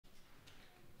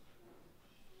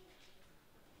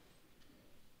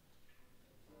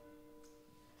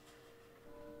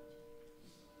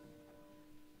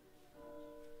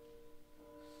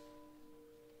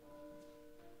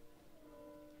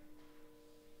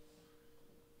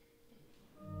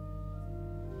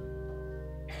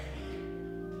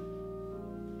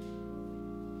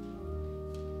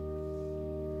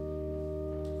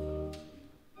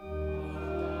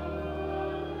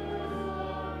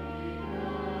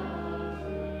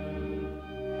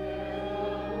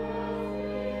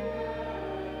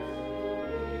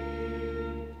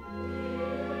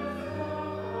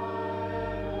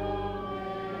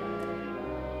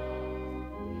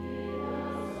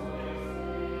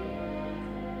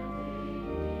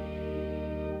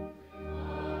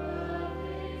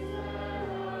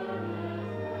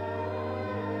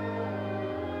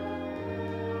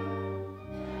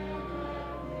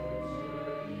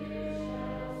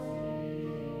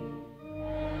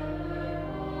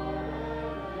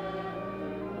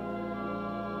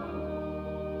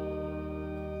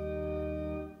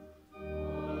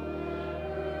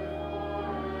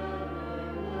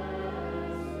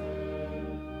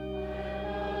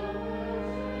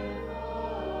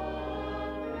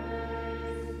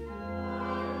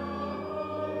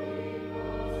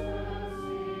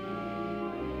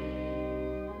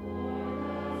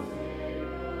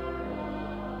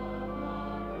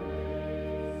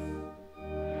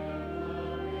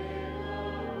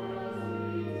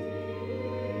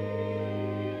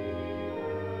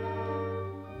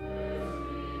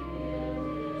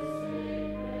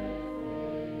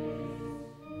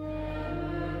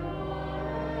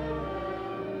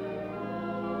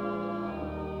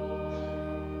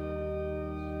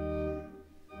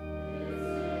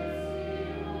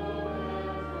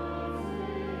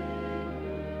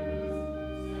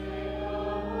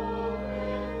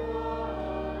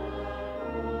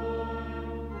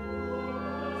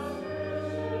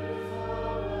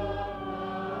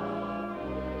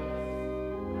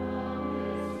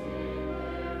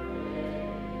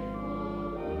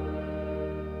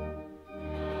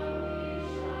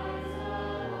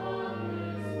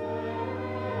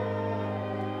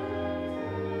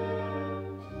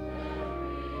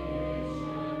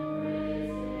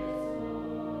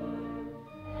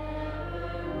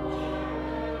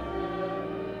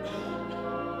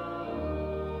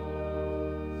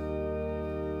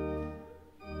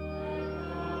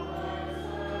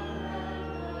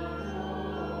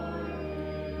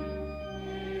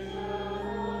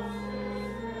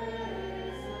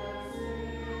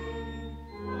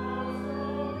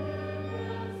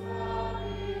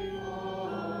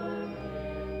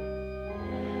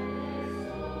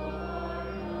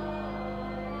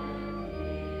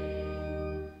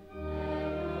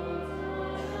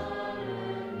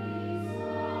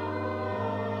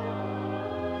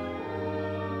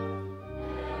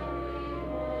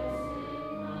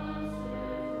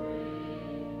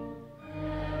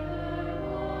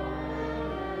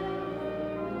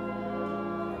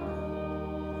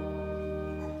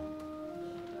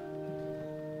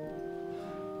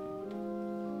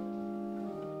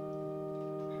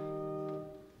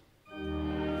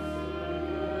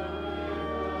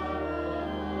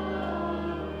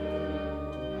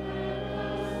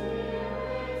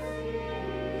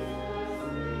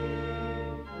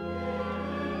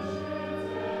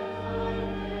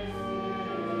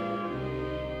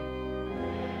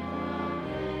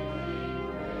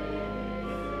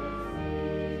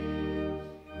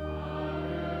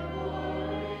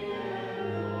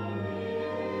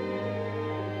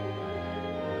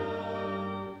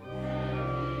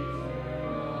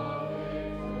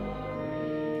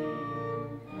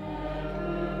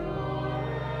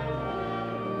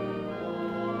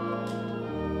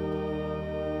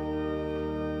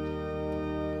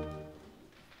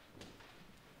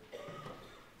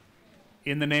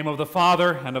In the name of the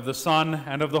Father, and of the Son,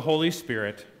 and of the Holy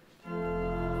Spirit.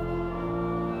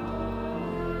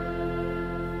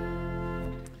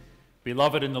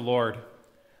 Beloved in the Lord,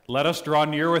 let us draw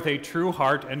near with a true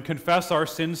heart and confess our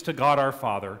sins to God our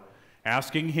Father,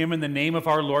 asking him in the name of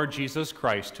our Lord Jesus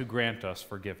Christ to grant us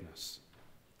forgiveness.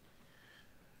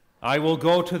 I will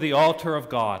go to the altar of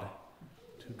God,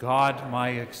 to God my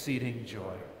exceeding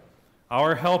joy.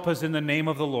 Our help is in the name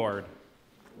of the Lord,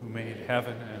 who made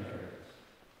heaven and earth.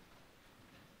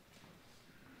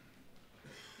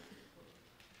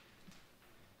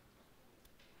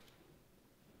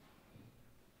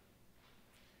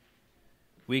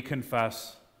 We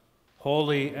confess,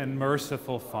 Holy and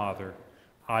merciful Father,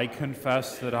 I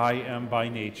confess that I am by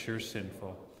nature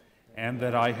sinful, and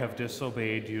that I have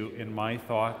disobeyed you in my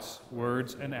thoughts,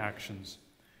 words, and actions.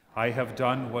 I have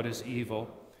done what is evil,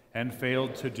 and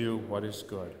failed to do what is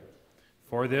good.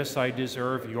 For this I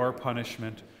deserve your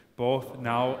punishment, both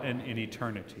now and in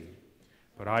eternity.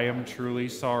 But I am truly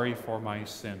sorry for my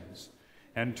sins,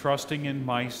 and trusting in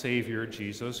my Savior,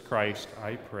 Jesus Christ,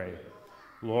 I pray,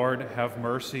 Lord, have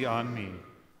mercy on me,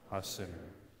 a sinner.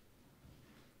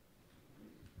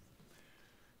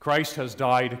 Christ has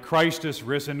died, Christ is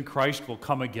risen, Christ will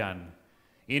come again.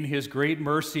 In his great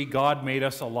mercy, God made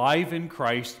us alive in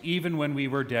Christ, even when we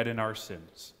were dead in our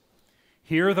sins.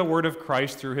 Hear the word of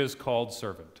Christ through his called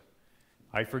servant.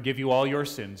 I forgive you all your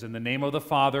sins in the name of the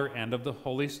Father, and of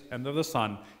the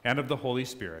Son, and of the Holy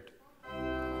Spirit.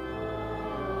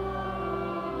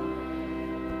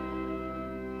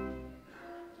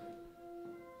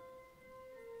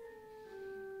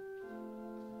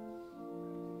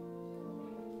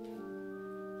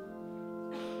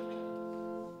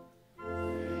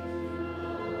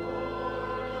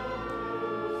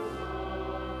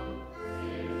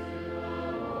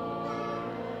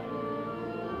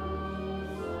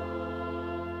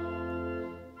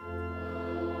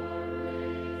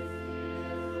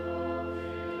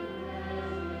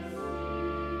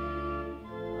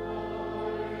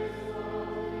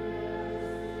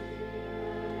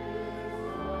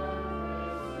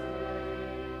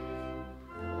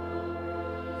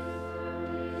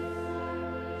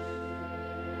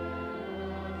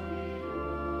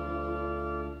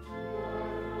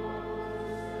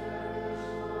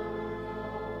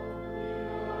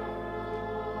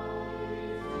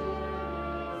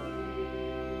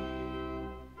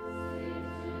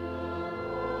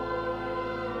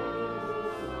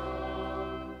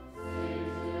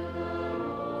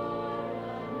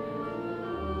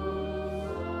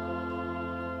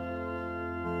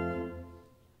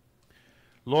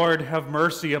 Lord, have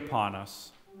mercy upon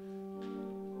us.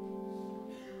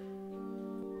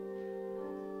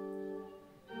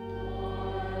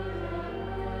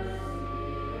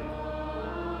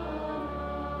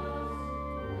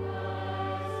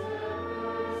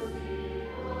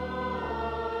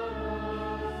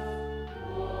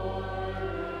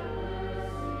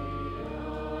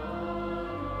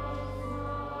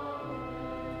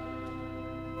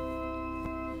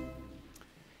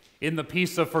 In the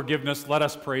peace of forgiveness, let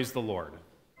us praise the Lord.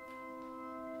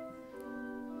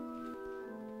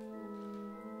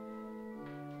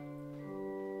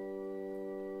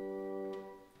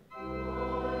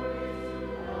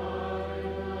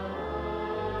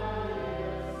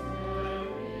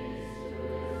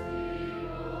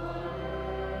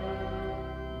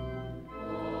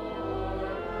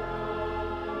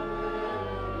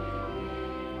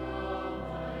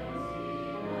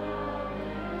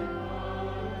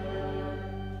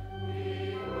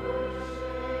 We worship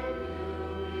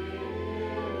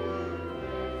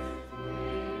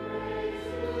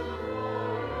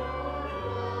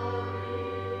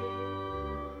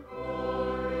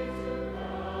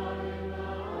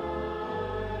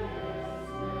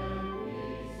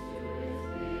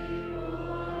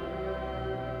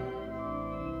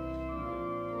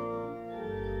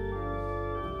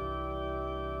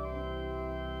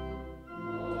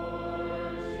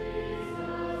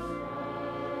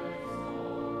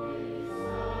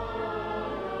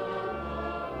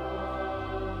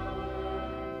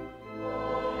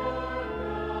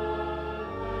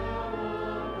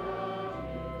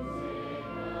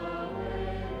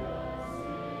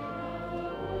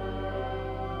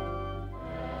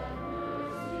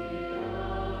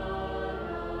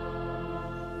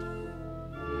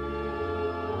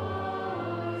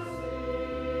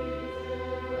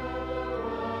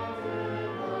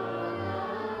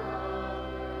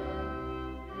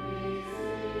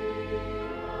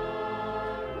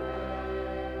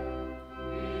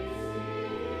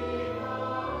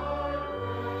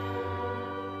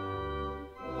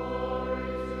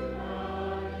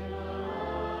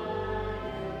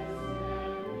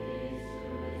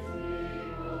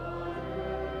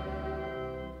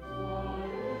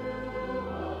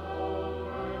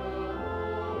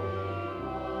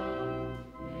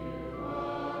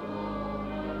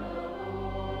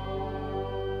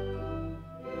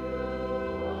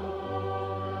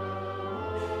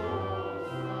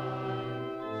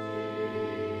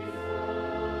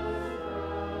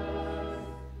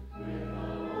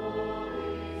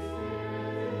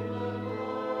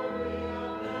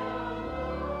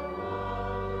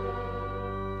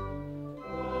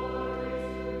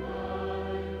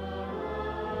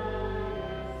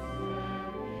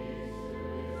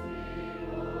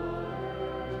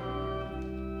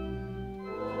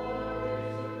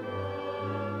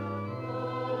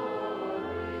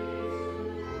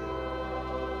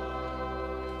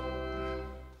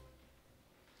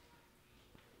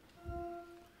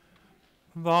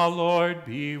The Lord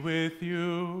be with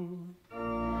you.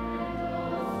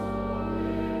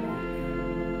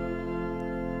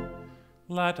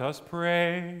 Let us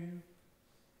pray.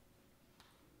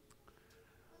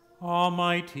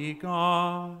 Almighty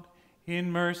God,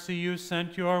 in mercy you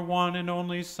sent your one and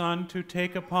only Son to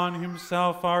take upon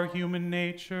himself our human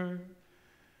nature.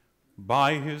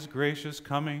 By his gracious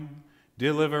coming,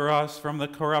 deliver us from the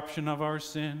corruption of our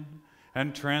sin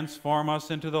and transform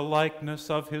us into the likeness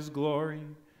of his glory.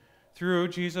 Through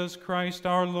Jesus Christ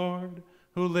our Lord,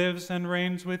 who lives and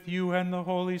reigns with you and the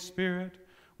Holy Spirit,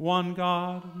 one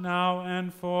God, now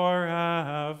and forever.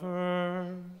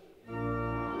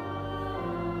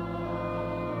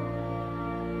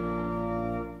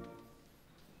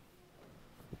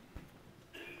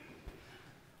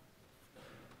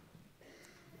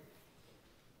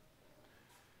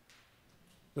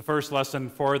 The first lesson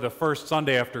for the first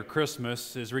Sunday after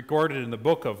Christmas is recorded in the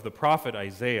book of the prophet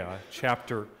Isaiah,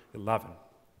 chapter 11.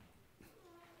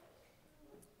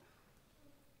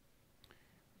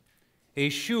 A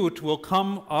shoot will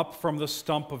come up from the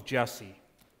stump of Jesse.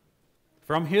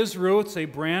 From his roots a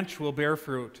branch will bear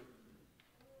fruit.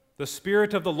 The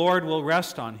Spirit of the Lord will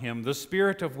rest on him, the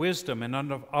Spirit of wisdom and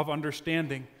of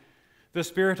understanding, the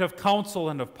Spirit of counsel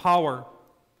and of power,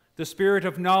 the Spirit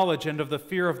of knowledge and of the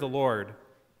fear of the Lord.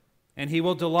 And he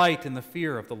will delight in the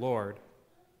fear of the Lord.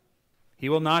 He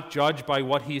will not judge by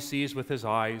what he sees with his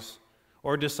eyes,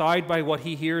 or decide by what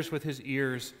he hears with his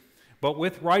ears, but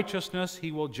with righteousness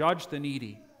he will judge the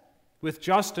needy. With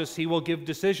justice he will give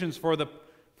decisions for the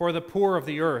poor of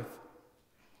the earth.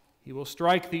 He will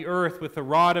strike the earth with the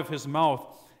rod of his mouth.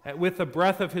 With the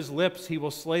breath of his lips he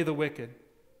will slay the wicked.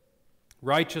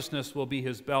 Righteousness will be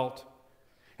his belt,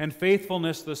 and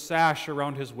faithfulness the sash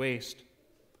around his waist.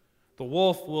 The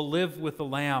wolf will live with the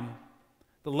lamb.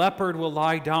 The leopard will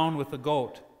lie down with the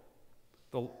goat.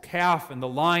 The calf and the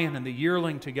lion and the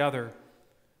yearling together,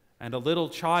 and a little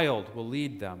child will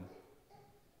lead them.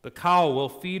 The cow will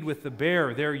feed with the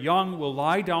bear. Their young will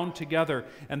lie down together,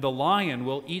 and the lion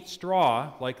will eat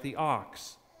straw like the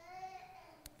ox.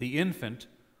 The infant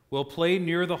will play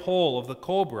near the hole of the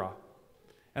cobra,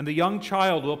 and the young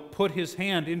child will put his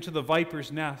hand into the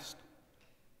viper's nest.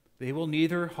 They will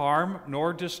neither harm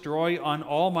nor destroy on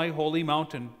all my holy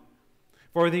mountain,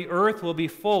 for the earth will be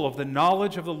full of the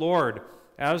knowledge of the Lord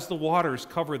as the waters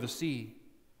cover the sea.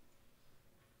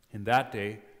 In that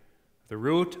day, the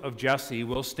root of Jesse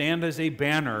will stand as a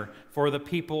banner for the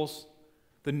peoples.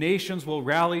 The nations will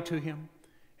rally to him,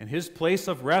 and his place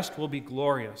of rest will be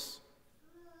glorious.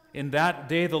 In that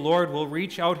day, the Lord will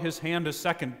reach out his hand a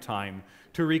second time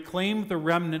to reclaim the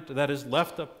remnant that is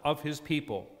left of his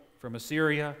people from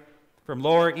Assyria, from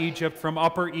Lower Egypt, from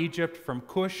Upper Egypt, from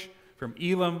Cush, from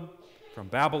Elam, from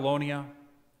Babylonia,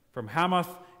 from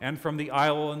Hamath, and from the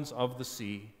islands of the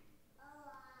sea.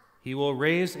 He will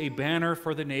raise a banner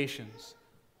for the nations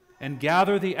and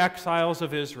gather the exiles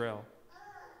of Israel.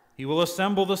 He will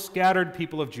assemble the scattered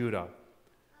people of Judah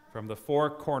from the four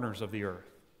corners of the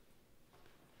earth.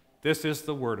 This is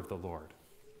the word of the Lord.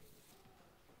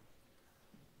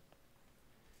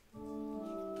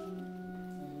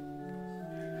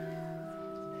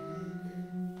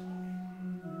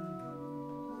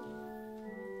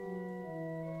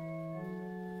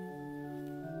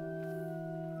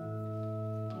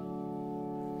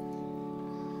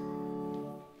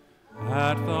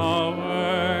 At the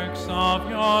works of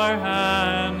your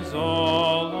hands,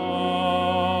 O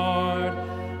Lord,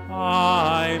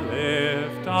 I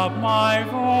lift up my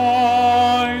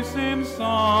voice in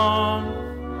song,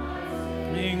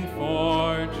 sing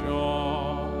for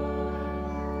joy.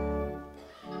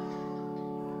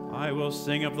 I will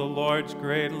sing of the Lord's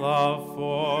great love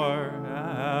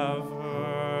forever.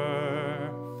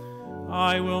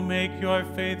 I will make your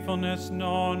faithfulness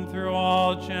known through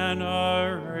all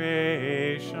generations.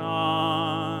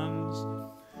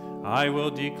 I will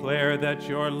declare that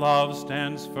your love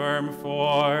stands firm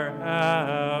forever,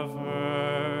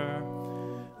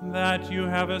 that you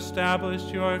have established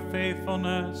your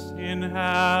faithfulness in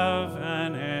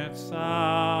heaven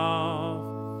itself.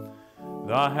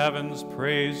 The heavens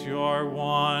praise your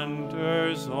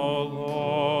wonders, O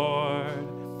Lord,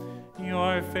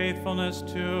 your faithfulness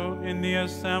too in the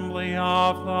assembly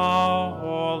of the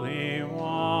holy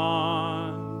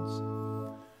ones.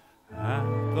 At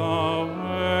the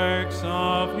works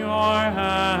of your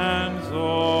hands,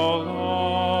 O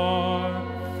Lord,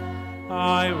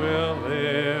 I will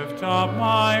lift up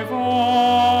my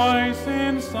voice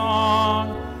in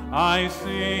song, I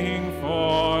sing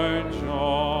for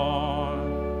joy.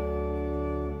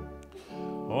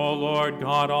 O Lord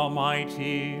God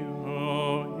Almighty,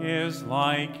 who is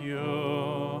like you?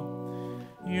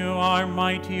 You are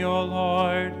mighty, O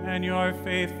Lord, and your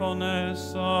faithfulness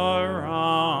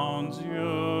surrounds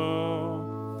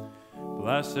you.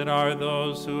 Blessed are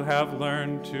those who have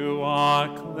learned to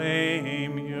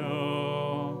acclaim you,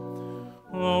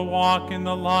 who walk in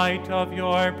the light of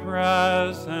your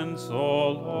presence,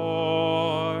 O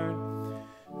Lord.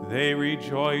 They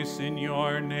rejoice in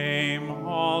your name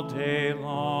all day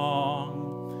long.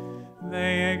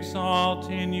 They exalt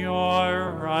in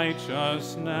your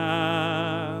righteousness.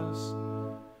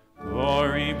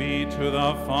 Glory be to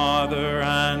the Father,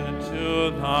 and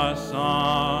to the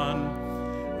Son,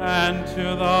 and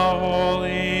to the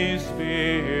Holy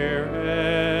Spirit,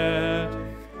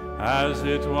 as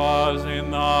it was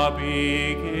in the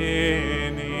beginning,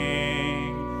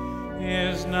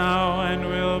 is now, and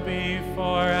will be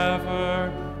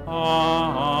forever.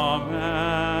 Amen.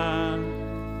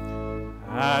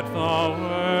 At the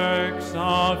works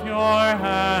of your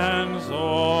hands,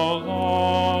 O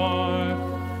Lord,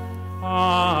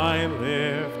 I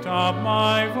lift up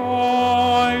my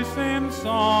voice in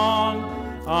song,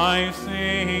 I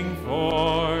sing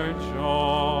for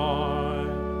joy.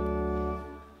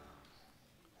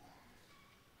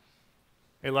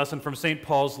 A lesson from St.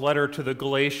 Paul's letter to the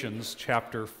Galatians,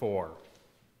 chapter 4.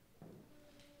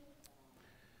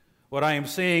 What I am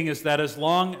saying is that as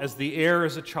long as the heir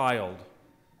is a child,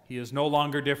 he is no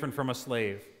longer different from a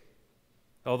slave.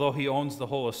 Although he owns the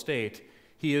whole estate,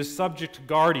 he is subject to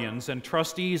guardians and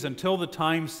trustees until the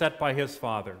time set by his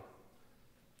father.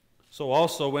 So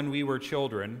also when we were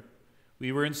children,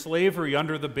 we were in slavery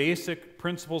under the basic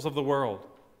principles of the world.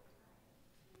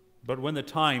 But when the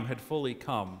time had fully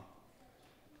come,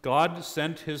 God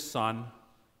sent his Son,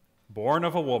 born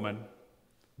of a woman,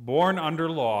 born under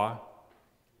law,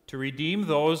 to redeem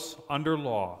those under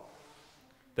law,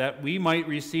 that we might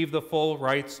receive the full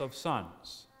rights of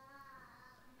sons.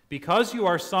 Because you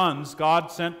are sons, God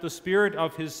sent the Spirit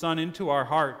of his Son into our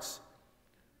hearts,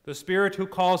 the Spirit who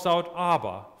calls out,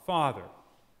 Abba, Father.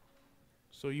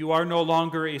 So you are no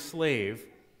longer a slave,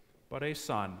 but a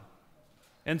son.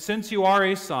 And since you are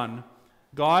a son,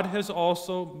 God has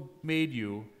also made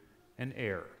you an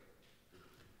heir.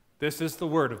 This is the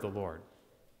word of the Lord.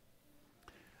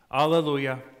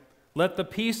 Alleluia. Let the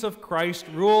peace of Christ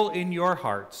rule in your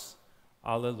hearts.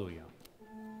 Alleluia.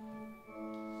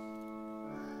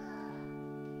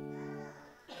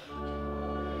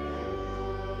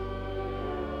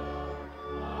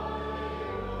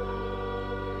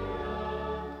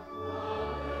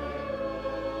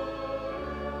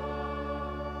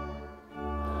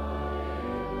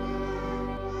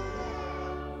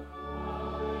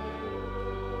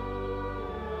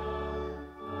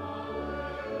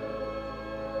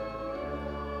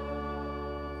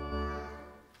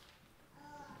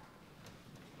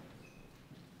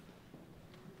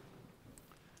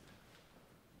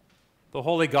 The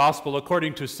Holy Gospel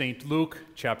according to St. Luke,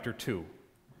 chapter 2.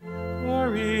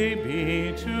 Glory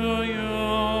be to you,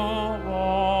 O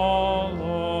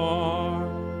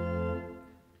Lord.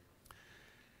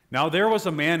 Now there was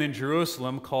a man in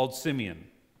Jerusalem called Simeon,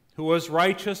 who was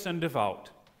righteous and devout.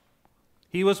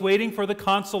 He was waiting for the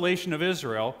consolation of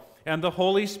Israel, and the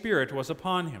Holy Spirit was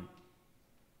upon him.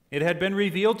 It had been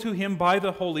revealed to him by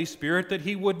the Holy Spirit that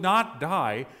he would not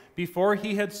die before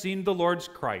he had seen the Lord's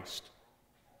Christ.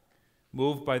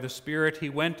 Moved by the Spirit, he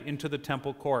went into the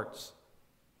temple courts.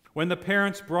 When the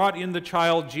parents brought in the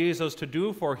child Jesus to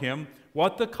do for him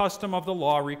what the custom of the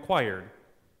law required,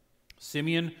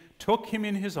 Simeon took him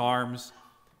in his arms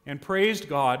and praised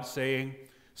God, saying,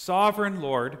 Sovereign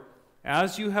Lord,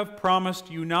 as you have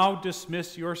promised, you now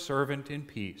dismiss your servant in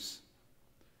peace.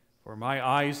 For my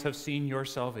eyes have seen your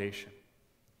salvation,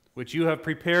 which you have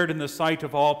prepared in the sight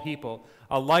of all people,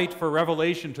 a light for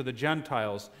revelation to the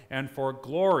Gentiles and for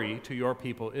glory to your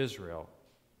people Israel.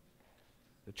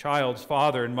 The child's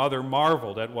father and mother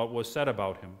marveled at what was said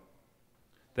about him.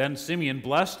 Then Simeon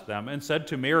blessed them and said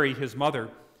to Mary, his mother,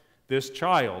 This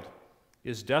child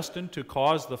is destined to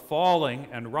cause the falling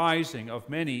and rising of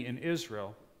many in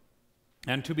Israel,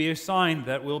 and to be a sign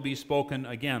that will be spoken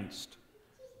against,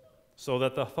 so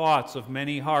that the thoughts of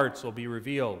many hearts will be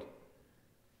revealed,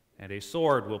 and a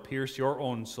sword will pierce your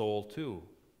own soul too.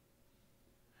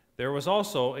 There was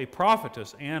also a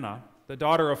prophetess, Anna, the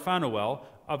daughter of Phanuel,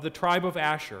 of the tribe of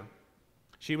Asher.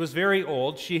 She was very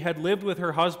old. She had lived with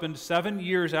her husband 7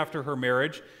 years after her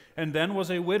marriage, and then was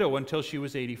a widow until she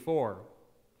was 84.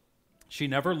 She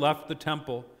never left the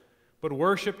temple, but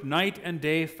worshipped night and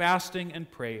day, fasting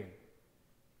and praying.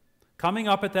 Coming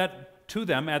up to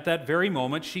them at that very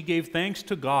moment, she gave thanks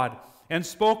to God and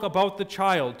spoke about the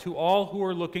child to all who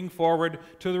were looking forward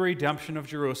to the redemption of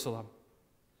Jerusalem.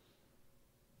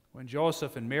 When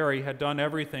Joseph and Mary had done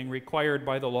everything required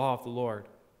by the law of the Lord,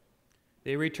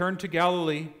 they returned to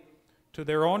Galilee, to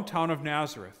their own town of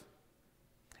Nazareth.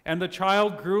 And the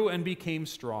child grew and became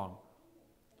strong.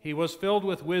 He was filled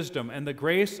with wisdom, and the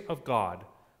grace of God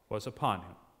was upon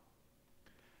him.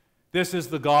 This is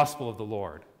the gospel of the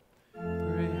Lord.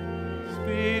 Praise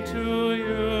be to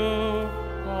you,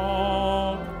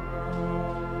 O Christ.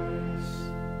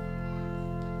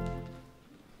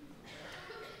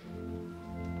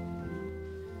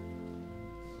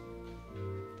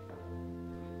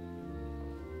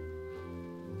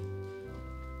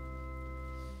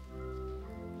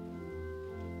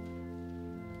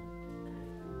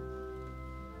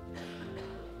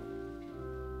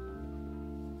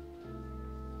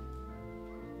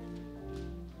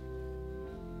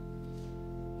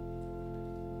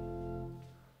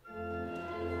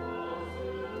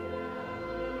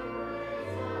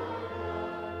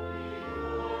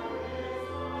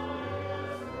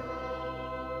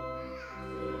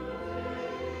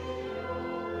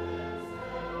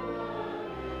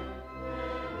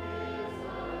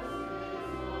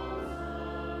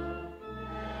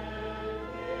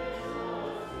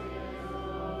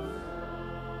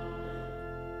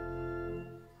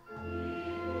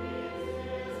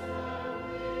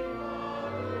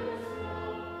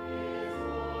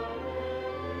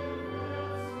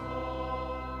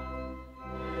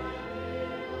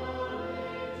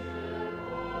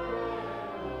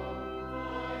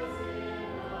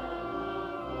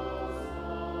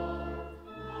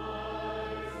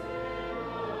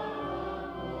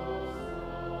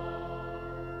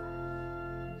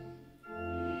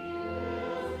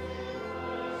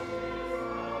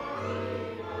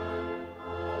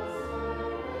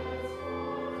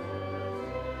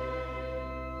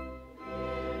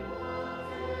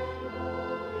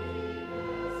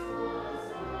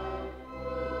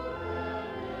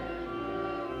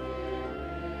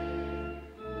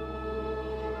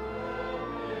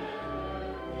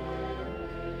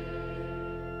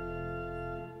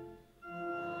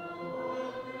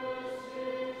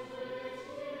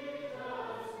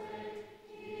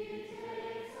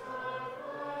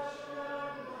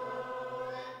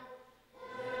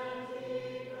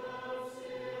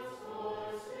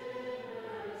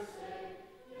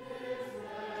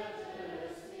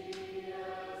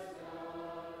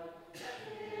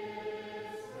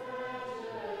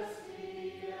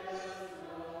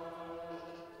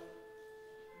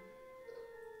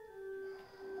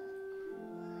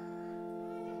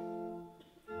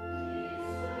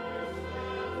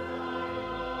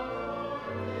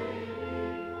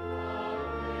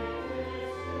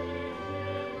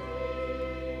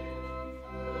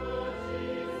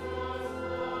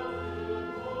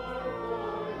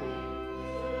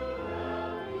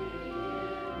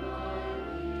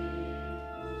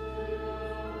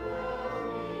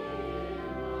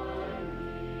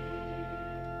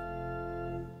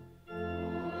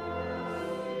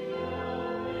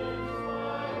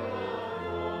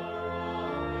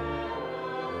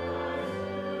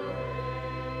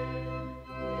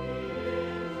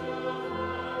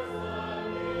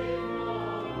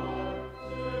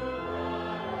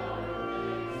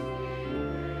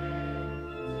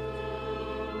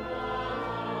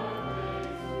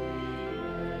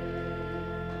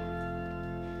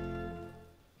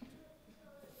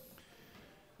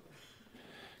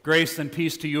 Grace and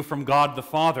peace to you from God the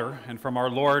Father and from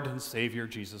our Lord and Savior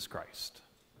Jesus Christ.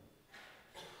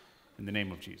 In the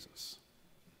name of Jesus.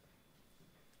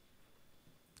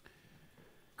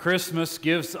 Christmas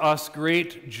gives us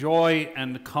great joy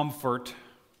and comfort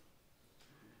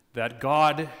that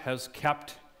God has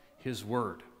kept his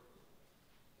word,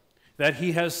 that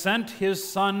he has sent his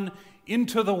Son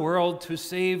into the world to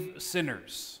save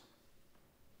sinners,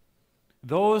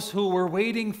 those who were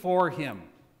waiting for him,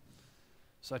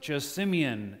 such as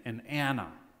Simeon and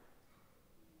Anna,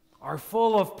 are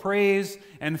full of praise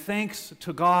and thanks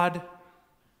to God,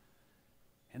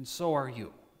 and so are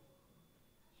you.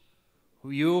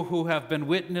 You who have been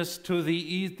witness to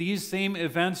these same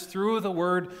events through the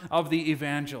word of the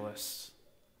evangelists.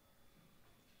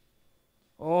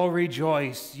 Oh,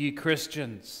 rejoice, ye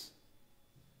Christians.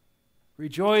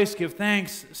 Rejoice, give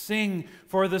thanks, sing,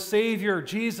 for the Savior,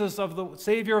 Jesus, of the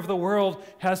Savior of the world,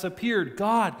 has appeared.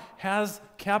 God has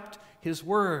kept his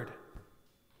word.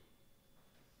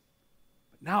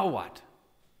 But now what?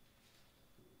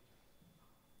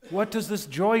 What does this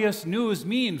joyous news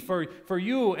mean for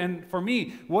you and for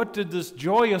me? What did this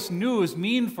joyous news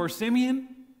mean for Simeon?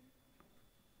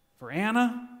 For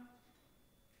Anna?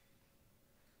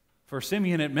 For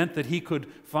Simeon, it meant that he could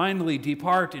finally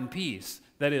depart in peace.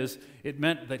 That is, it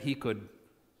meant that he could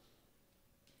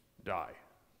die.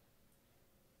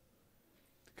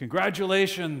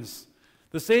 Congratulations,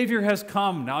 the Savior has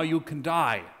come, now you can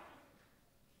die.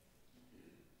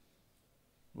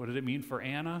 What did it mean for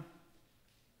Anna?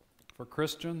 For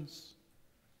Christians?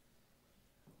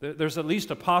 There's at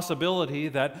least a possibility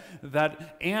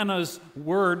that Anna's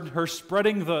word, her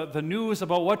spreading the news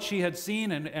about what she had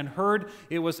seen and heard,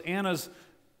 it was Anna's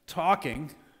talking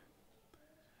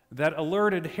that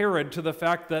alerted Herod to the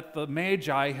fact that the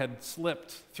Magi had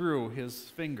slipped through his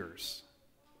fingers.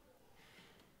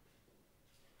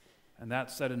 And that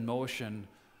set in motion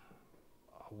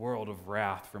a world of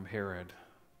wrath from Herod,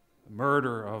 the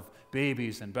murder of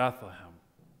babies in Bethlehem.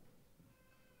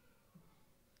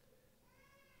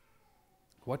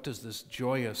 What does this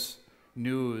joyous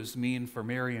news mean for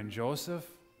Mary and Joseph?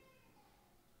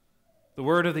 The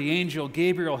word of the angel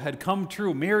Gabriel had come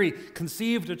true. Mary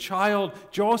conceived a child.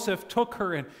 Joseph took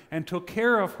her and took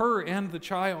care of her and the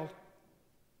child.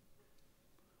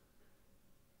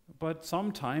 But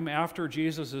sometime after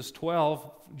Jesus is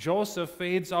 12, Joseph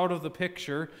fades out of the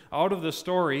picture, out of the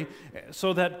story,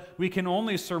 so that we can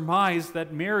only surmise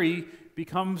that Mary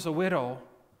becomes a widow.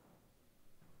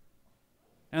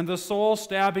 And the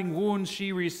soul-stabbing wounds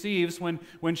she receives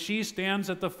when she stands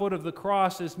at the foot of the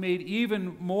cross is made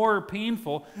even more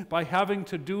painful by having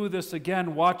to do this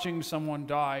again, watching someone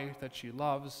die that she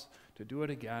loves, to do it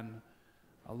again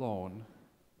alone.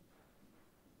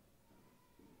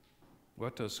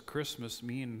 What does Christmas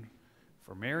mean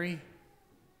for Mary?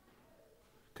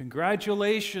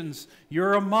 Congratulations,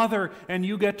 you're a mother, and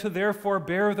you get to therefore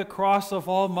bear the cross of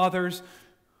all mothers,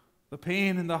 the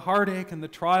pain and the heartache and the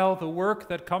trial, the work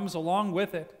that comes along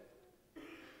with it.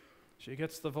 She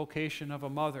gets the vocation of a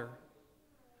mother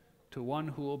to one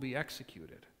who will be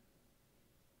executed.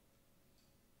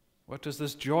 What does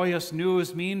this joyous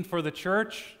news mean for the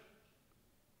church?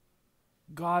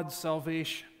 God's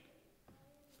salvation,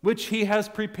 which he has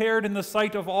prepared in the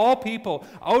sight of all people,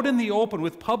 out in the open,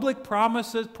 with public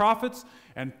promises, prophets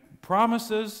and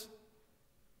promises,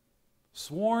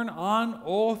 sworn on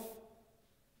oath,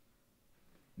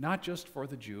 not just for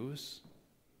the Jews,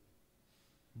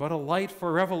 but a light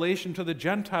for revelation to the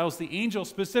Gentiles. The angel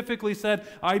specifically said,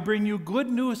 I bring you good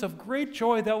news of great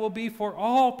joy that will be for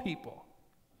all people.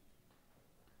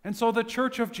 And so the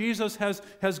Church of Jesus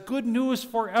has good news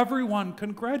for everyone.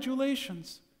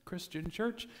 Congratulations, Christian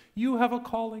church. You have a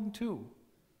calling too,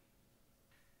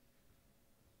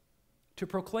 to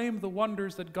proclaim the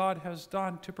wonders that God has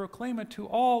done, to proclaim it to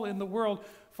all in the world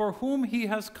for whom he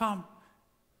has come.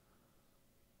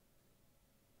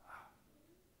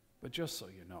 But just so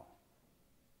you know,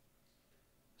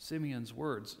 Simeon's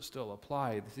words still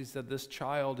apply. He said this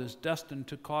child is destined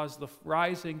to cause the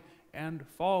rising and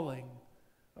falling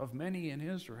of many in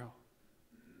Israel,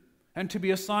 and to be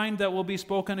a sign that will be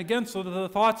spoken against, so that the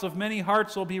thoughts of many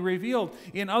hearts will be revealed.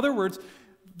 In other words,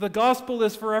 the gospel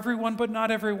is for everyone, but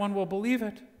not everyone will believe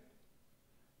it.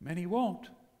 Many won't.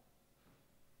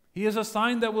 He is a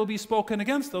sign that will be spoken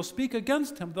against. They'll speak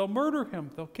against him. They'll murder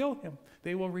him. They'll kill him.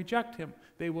 They will reject him.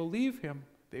 They will leave him.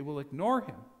 They will ignore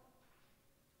him.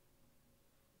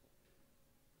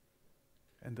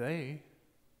 And they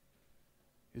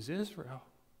is Israel.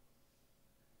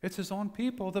 It's his own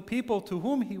people, the people to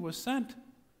whom he was sent.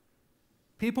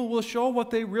 People will show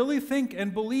what they really think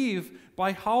and believe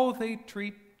by how they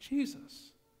treat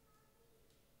Jesus.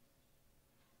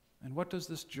 And what does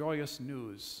this joyous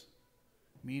news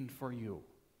mean for you?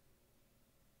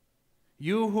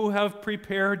 You who have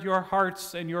prepared your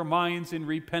hearts and your minds in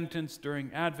repentance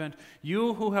during Advent,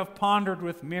 you who have pondered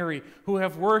with Mary, who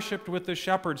have worshipped with the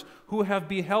shepherds, who have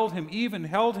beheld him, even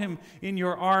held him in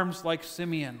your arms like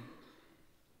Simeon.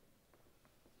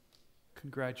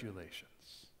 Congratulations.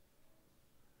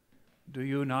 Do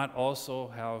you not also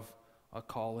have a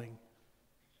calling?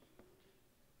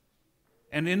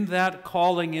 And in that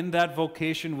calling, in that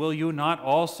vocation, will you not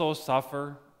also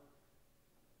suffer?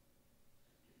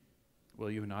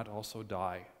 Will you not also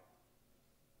die?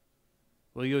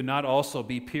 Will you not also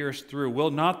be pierced through?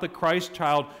 Will not the Christ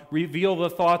child reveal the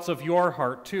thoughts of your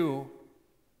heart too?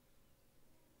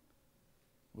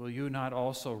 Will you not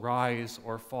also rise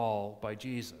or fall by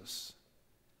Jesus?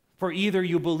 For either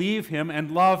you believe him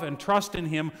and love and trust in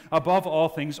him above all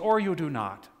things, or you do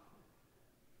not.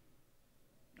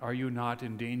 Are you not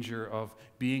in danger of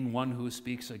being one who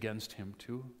speaks against him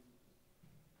too?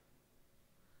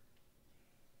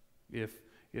 If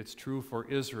it's true for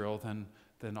Israel,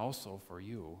 then also for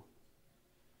you.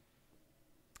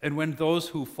 And when those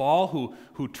who fall,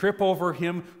 who trip over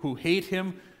him, who hate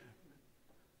him,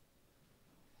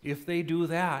 if they do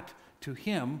that to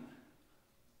him,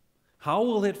 How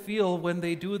will it feel when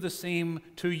they do the same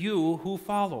to you who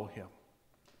follow him?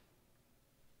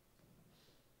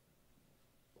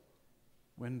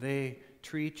 When they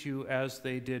treat you as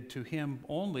they did to him,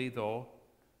 only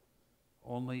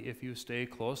if you stay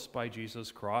close by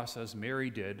Jesus' cross, as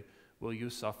Mary did, will you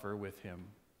suffer with him.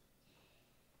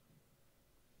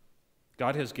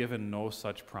 God has given no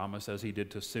such promise as he did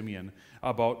to Simeon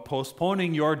about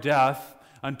postponing your death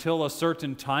until a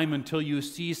certain time, until you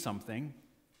see something.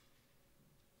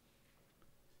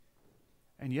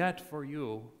 And yet, for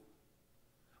you,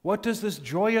 what does this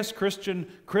joyous Christian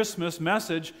Christmas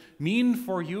message mean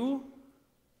for you?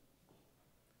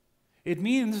 It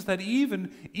means that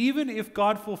even if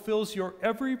God fulfills your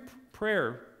every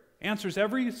prayer, answers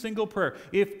every single prayer,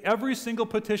 if every single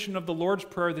petition of the Lord's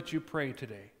Prayer that you pray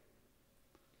today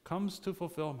comes to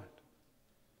fulfillment,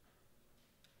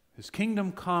 his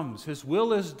kingdom comes, his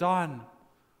will is done.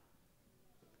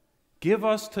 Give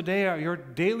us today, your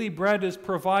daily bread is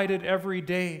provided every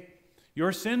day.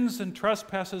 Your sins and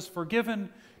trespasses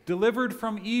forgiven, delivered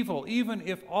from evil. Even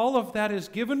if all of that is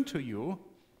given to you,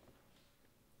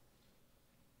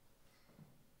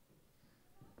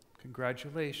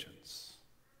 congratulations.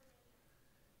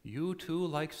 You too,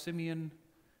 like Simeon,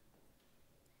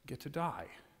 get to die.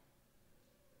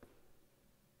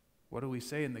 What do we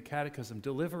say in the Catechism?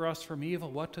 Deliver us from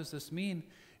evil. What does this mean?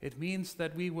 It means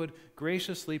that we would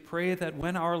graciously pray that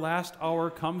when our last hour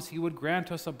comes, he would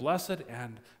grant us a blessed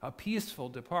and a peaceful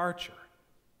departure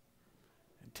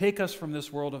and take us from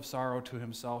this world of sorrow to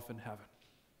himself in heaven.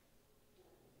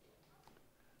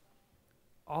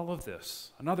 All of this,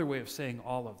 another way of saying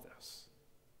all of this,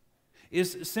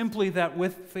 is simply that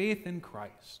with faith in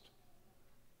Christ,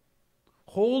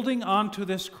 holding on to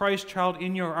this Christ child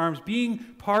in your arms, being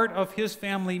part of his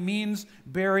family means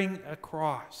bearing a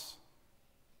cross.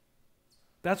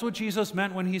 That's what Jesus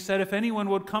meant when he said, if anyone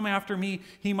would come after me,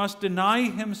 he must deny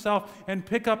himself and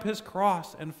pick up his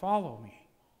cross and follow me.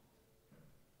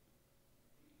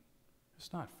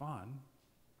 It's not fun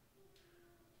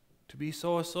to be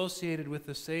so associated with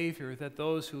the Savior that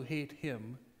those who hate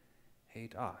him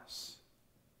hate us.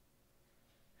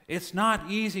 It's not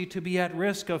easy to be at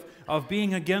risk of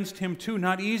being against him too,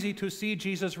 not easy to see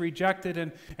Jesus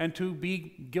rejected and to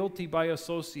be guilty by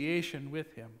association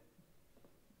with him.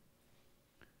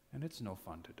 And it's no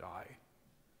fun to die.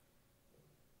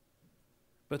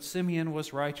 But Simeon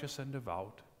was righteous and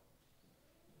devout,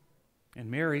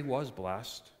 and Mary was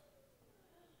blessed.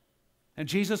 And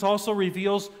Jesus also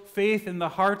reveals faith in the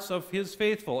hearts of his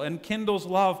faithful and kindles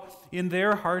love in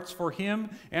their hearts for him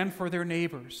and for their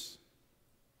neighbors.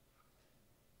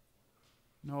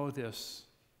 Know this,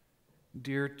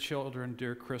 dear children,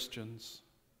 dear Christians,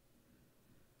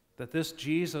 that this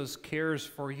Jesus cares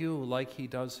for you like he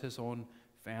does his own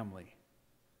family.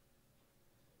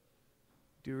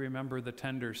 Do you remember the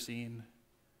tender scene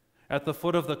at the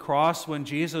foot of the cross when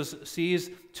Jesus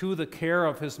sees to the care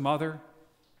of his mother,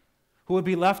 who would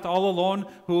be left all alone,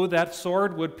 who that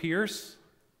sword would pierce?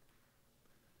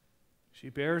 She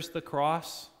bears the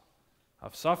cross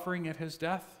of suffering at his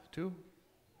death too,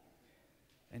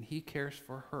 and he cares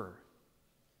for her.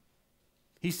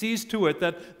 He sees to it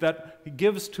that he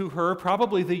gives to her,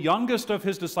 probably the youngest of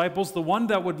his disciples, the one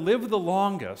that would live the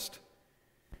longest.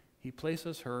 He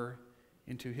places her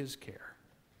into his care.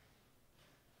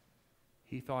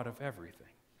 He thought of everything.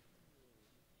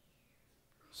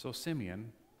 So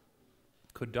Simeon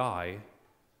could die,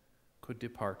 could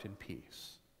depart in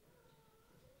peace.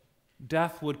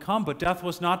 Death would come, but death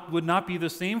would not be the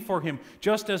same for him.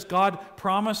 Just as God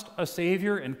promised a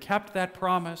Savior and kept that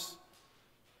promise,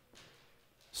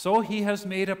 so he has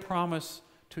made a promise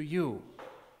to you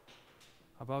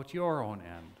about your own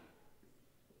end.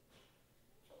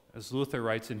 As Luther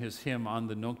writes in his hymn on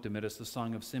the Nunc Dimittis, the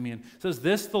Song of Simeon, says,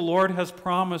 "This the Lord has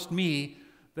promised me,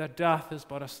 that death is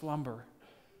but a slumber.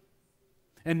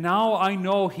 And now I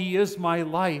know he is my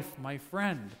life, my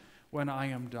friend, when I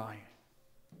am dying."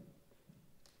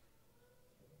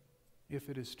 If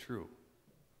it is true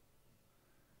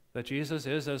that Jesus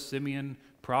is, as Simeon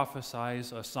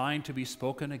prophesies, a sign to be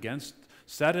spoken against,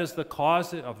 set as the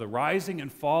cause of the rising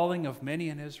and falling of many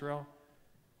in Israel,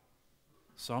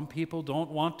 some people don't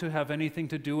want to have anything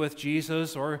to do with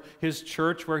Jesus or his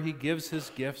church where he gives his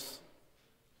gifts.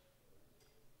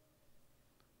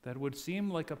 That would seem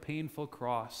like a painful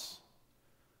cross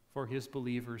for his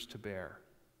believers to bear.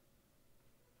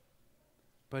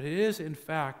 But it is, in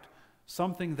fact,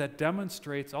 something that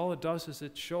demonstrates, all it does is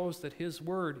it shows that his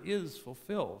word is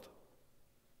fulfilled.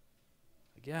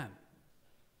 Again,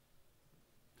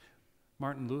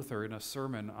 Martin Luther, in a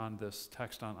sermon on this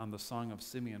text on the Song of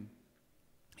Simeon,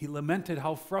 He lamented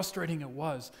how frustrating it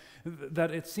was,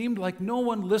 that it seemed like no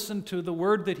one listened to the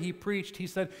word that he preached. He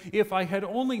said, if I had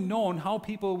only known how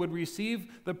people would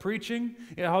receive the preaching,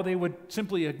 how they would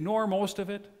simply ignore most of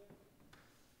it,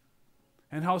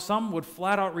 and how some would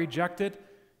flat out reject it,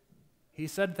 he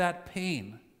said that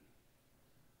pain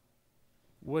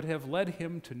would have led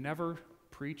him to never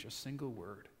preach a single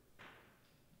word.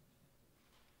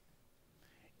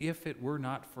 If it were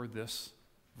not for this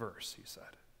verse, he said.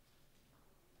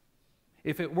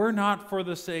 If it were not for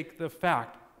the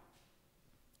fact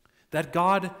that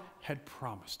God had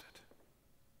promised it,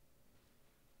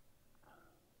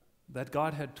 that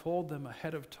God had told them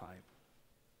ahead of time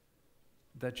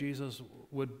that Jesus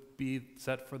would be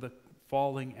set for the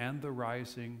falling and the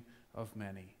rising of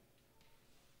many.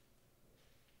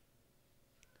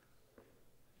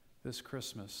 This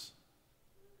Christmas,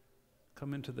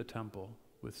 come into the temple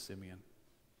with Simeon.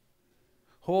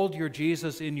 Hold your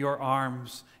Jesus in your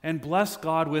arms and bless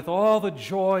God with all the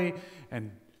joy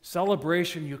and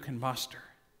celebration you can muster,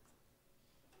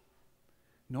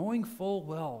 knowing full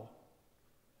well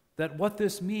that what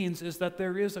this means is that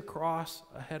there is a cross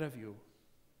ahead of you.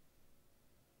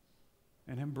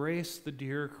 And embrace the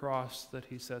dear cross that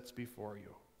he sets before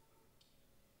you.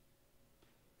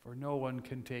 For no one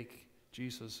can take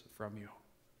Jesus from you.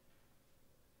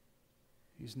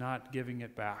 He's not giving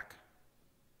it back.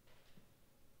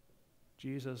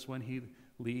 Jesus, when he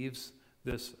leaves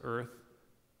this earth,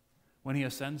 when he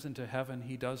ascends into heaven,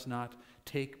 he does not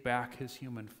take back his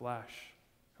human flesh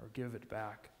or give it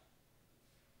back.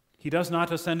 He does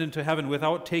not ascend into heaven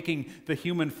without taking the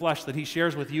human flesh that he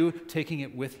shares with you, taking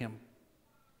it with him.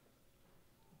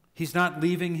 He's not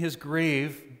leaving his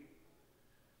grave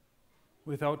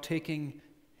without taking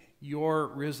your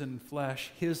risen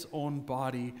flesh, his own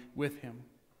body, with him.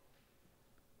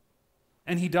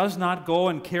 And he does not go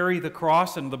and carry the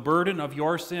cross and the burden of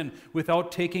your sin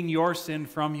without taking your sin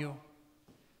from you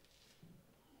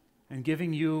and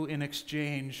giving you in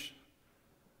exchange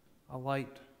a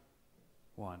light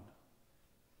one,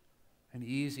 an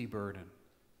easy burden.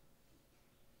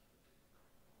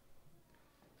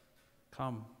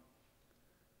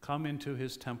 Come into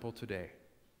his temple today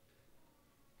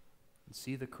and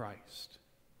see the Christ,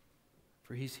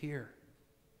 for he's here.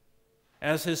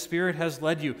 As his Spirit has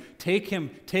led you, take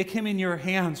him in your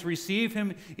hands, receive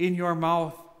him in your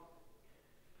mouth.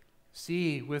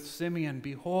 See with Simeon,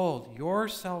 behold, your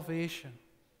salvation.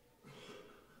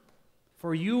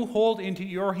 For you hold into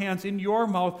your hands, in your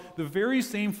mouth, the very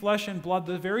same flesh and blood,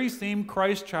 the very same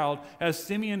Christ child as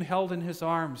Simeon held in his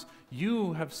arms.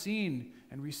 You have seen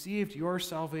and received your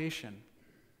salvation.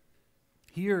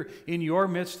 Here in your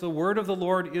midst, the word of the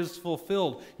Lord is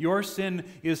fulfilled. Your sin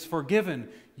is forgiven.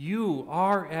 You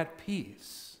are at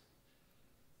peace.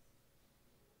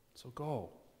 So go.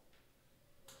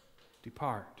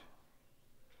 Depart.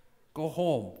 Go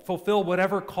home. Fulfill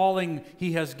whatever calling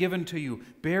he has given to you.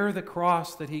 Bear the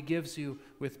cross that he gives you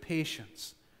with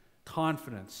patience,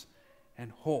 confidence,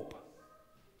 and hope.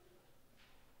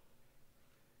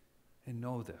 And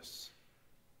know this.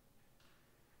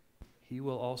 He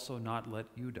will also not let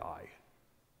you die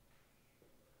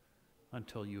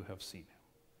until you have seen him.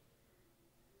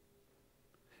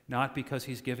 Not because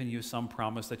he's given you some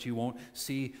promise that you won't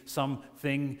see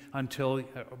something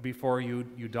before you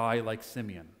die like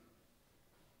Simeon,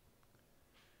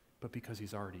 but because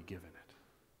he's already given it.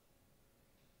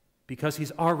 Because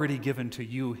he's already given to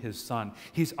you his Son.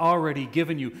 He's already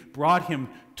given you, brought him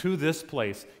to this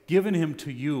place, given him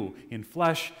to you in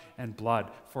flesh and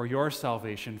blood for your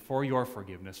salvation, for your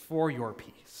forgiveness, for your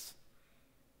peace,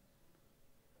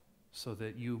 so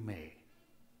that you may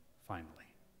finally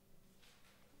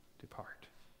depart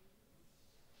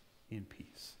in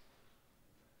peace.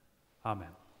 Amen.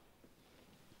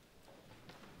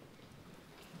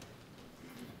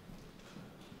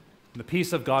 And the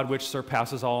peace of God, which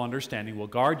surpasses all understanding, will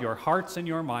guard your hearts and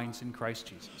your minds in Christ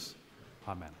Jesus.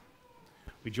 Amen.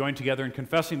 We join together in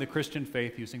confessing the Christian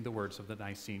faith using the words of the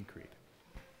Nicene Creed.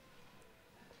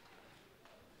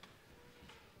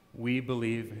 We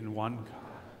believe in one God,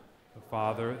 the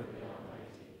Father,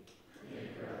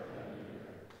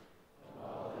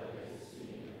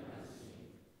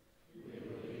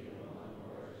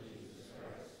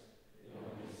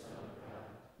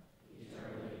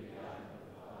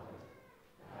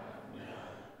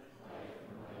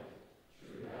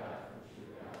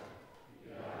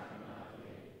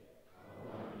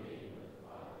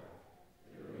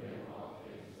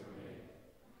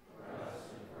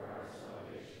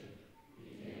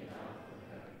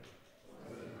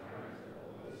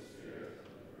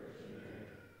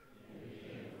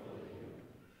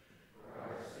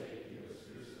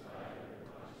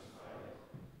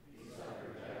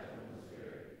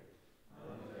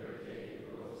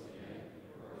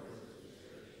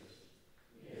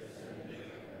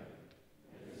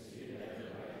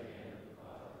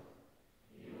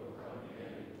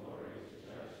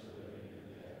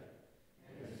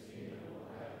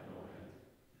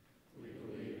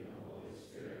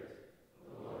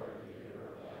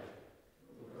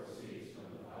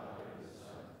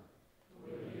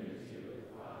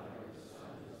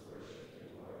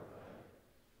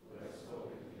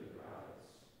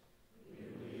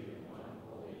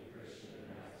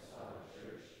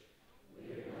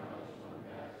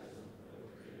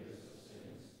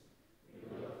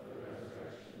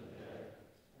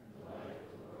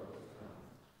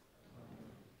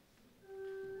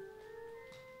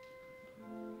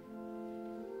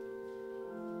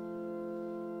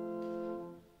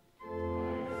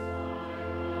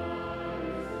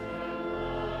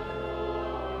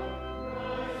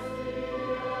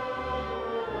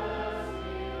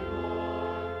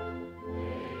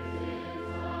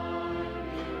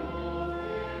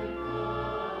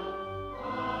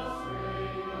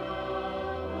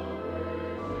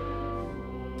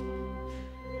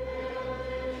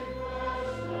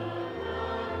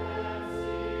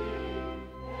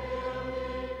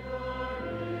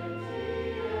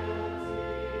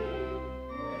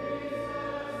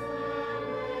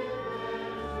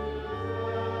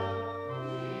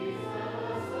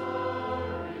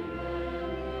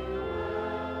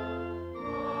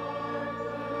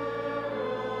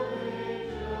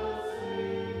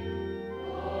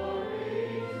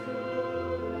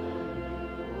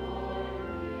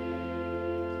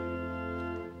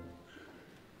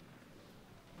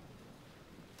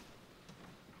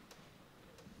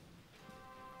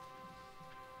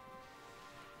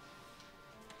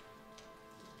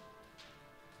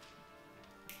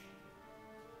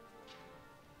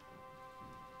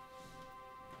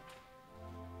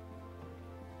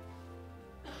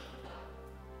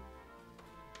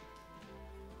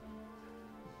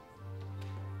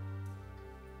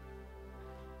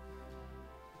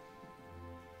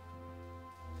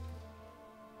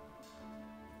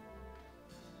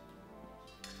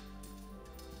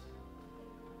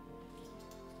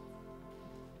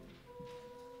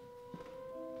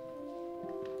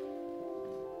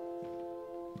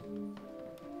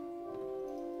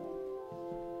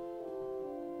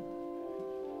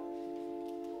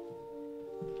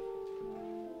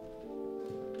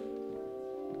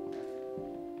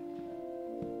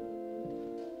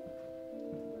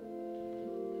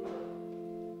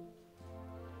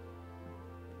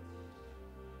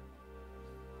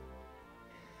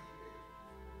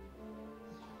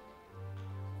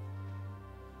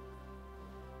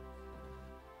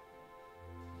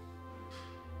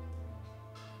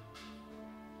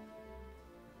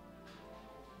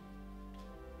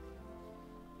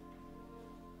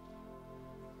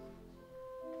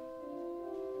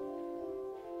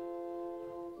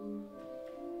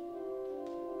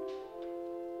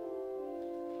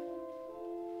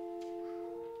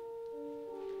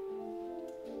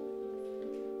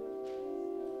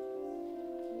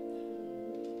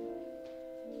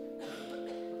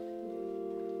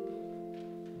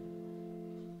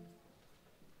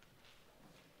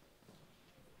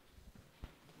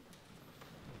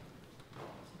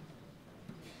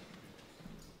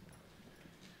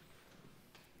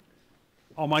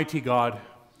 Almighty God,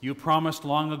 you promised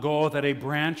long ago that a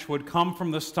branch would come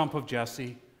from the stump of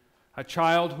Jesse, a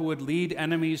child who would lead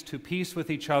enemies to peace with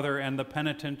each other and the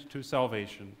penitent to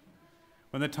salvation.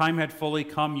 When the time had fully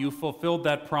come, you fulfilled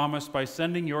that promise by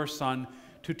sending your Son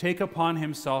to take upon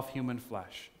himself human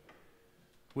flesh.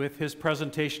 With his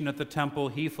presentation at the temple,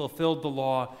 he fulfilled the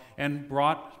law and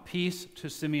brought peace to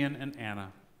Simeon and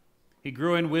Anna. He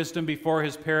grew in wisdom before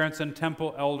his parents and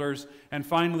temple elders, and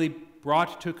finally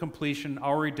brought to completion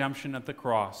our redemption at the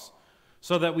cross,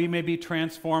 so that we may be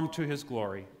transformed to his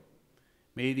glory.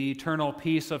 May the eternal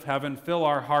peace of heaven fill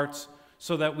our hearts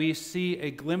so that we see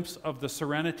a glimpse of the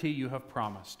serenity you have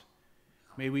promised.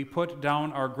 May we put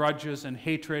down our grudges and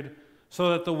hatred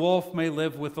so that the wolf may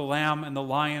live with the lamb and the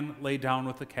lion lay down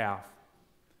with the calf.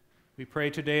 We pray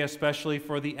today especially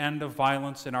for the end of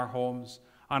violence in our homes,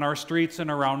 on our streets, and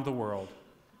around the world.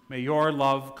 May your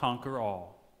love conquer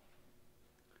all.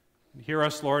 And hear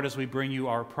us, Lord, as we bring you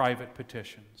our private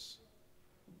petitions.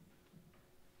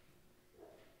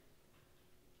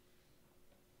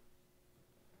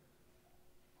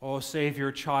 O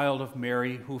Savior, child of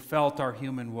Mary, who felt our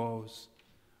human woes,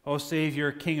 O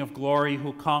Savior, King of glory,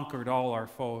 who conquered all our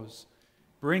foes,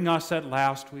 bring us at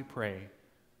last, we pray,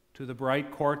 to the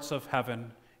bright courts of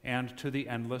heaven and to the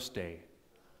endless day.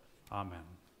 Amen.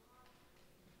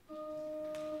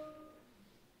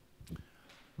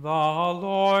 The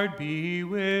Lord be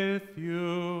with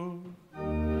you.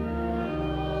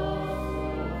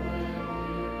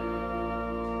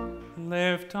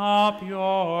 Lift up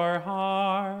your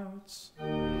hearts.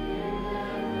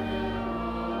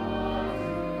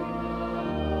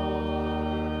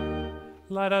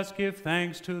 Let us give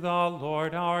thanks to the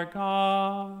Lord our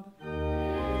God.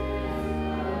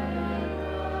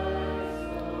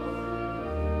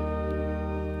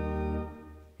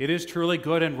 It is truly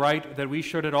good and right that we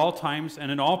should at all times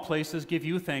and in all places give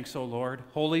you thanks, O Lord,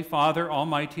 Holy Father,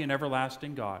 Almighty and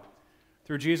everlasting God.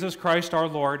 Through Jesus Christ our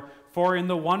Lord, for in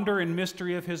the wonder and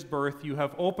mystery of his birth you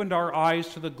have opened our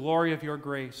eyes to the glory of your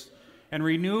grace and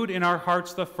renewed in our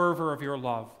hearts the fervor of your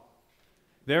love.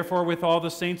 Therefore, with all the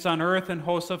saints on earth and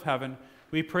hosts of heaven,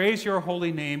 we praise your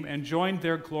holy name and join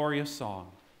their glorious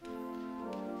song.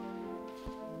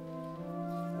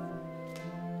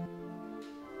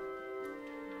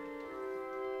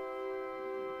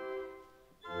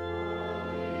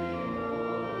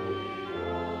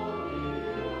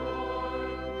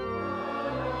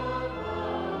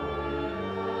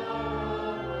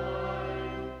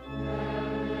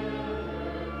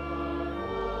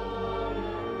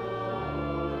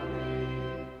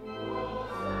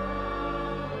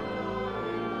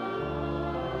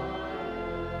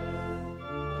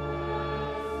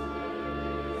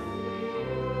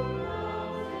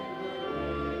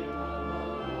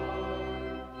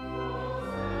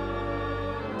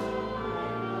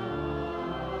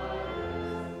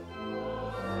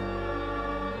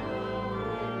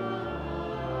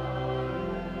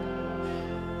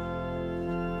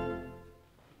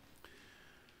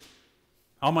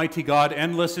 Almighty God,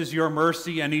 endless is your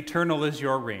mercy and eternal is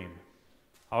your reign.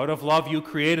 Out of love you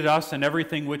created us and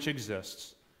everything which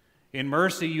exists. In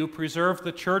mercy you preserved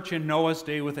the church in Noah's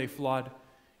day with a flood.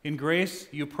 In grace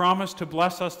you promised to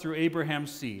bless us through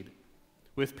Abraham's seed.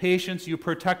 With patience you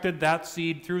protected that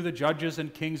seed through the judges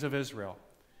and kings of Israel.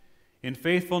 In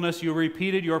faithfulness you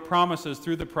repeated your promises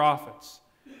through the prophets.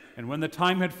 And when the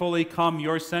time had fully come,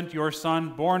 you sent your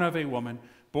Son, born of a woman,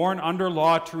 born under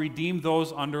law, to redeem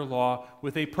those under law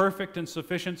with a perfect and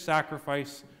sufficient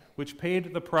sacrifice which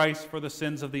paid the price for the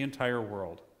sins of the entire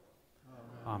world.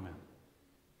 Amen.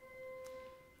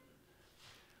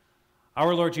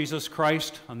 Our Lord Jesus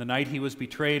Christ, on the night he was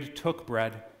betrayed, took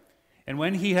bread, and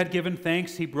when he had given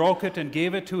thanks, he broke it and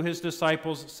gave it to his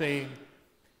disciples, saying,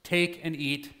 "Take and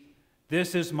eat.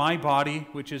 This is my body,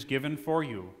 which is given for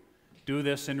you. Do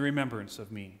this in remembrance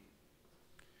of me."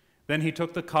 Then he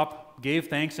took the cup, gave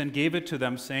thanks, and gave it to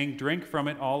them, saying, "Drink from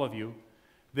it, all of you.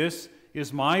 This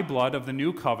is my blood of the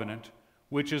new covenant,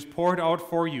 which is poured out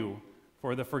for you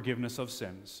for the forgiveness of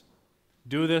sins.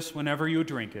 Do this whenever you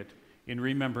drink it, in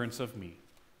remembrance of me."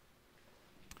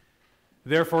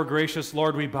 Therefore, gracious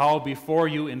Lord, we bow before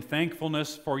you in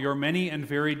thankfulness for your many and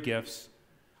varied gifts,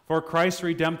 for Christ's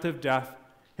redemptive death,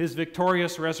 his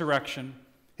victorious resurrection,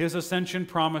 his ascension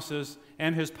promises,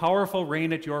 and his powerful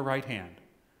reign at your right hand.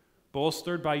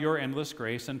 Bolstered by your endless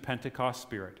grace and Pentecost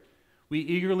Spirit, we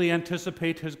eagerly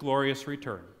anticipate his glorious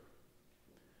return.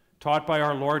 Taught by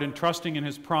our Lord and trusting in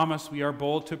his promise, we are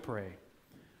bold to pray.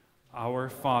 Our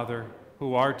Father,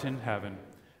 who art in heaven,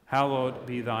 hallowed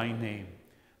be thy name.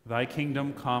 Thy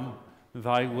kingdom come,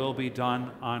 thy will be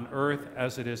done on earth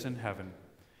as it is in heaven.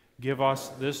 Give us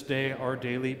this day our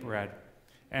daily bread,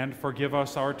 and forgive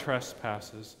us our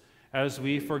trespasses, as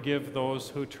we forgive those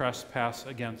who trespass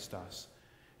against us.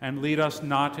 And lead us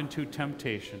not into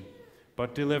temptation,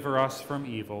 but deliver us from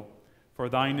evil. For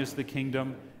thine is the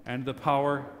kingdom, and the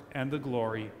power, and the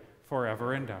glory,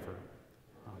 forever and ever.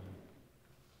 Amen.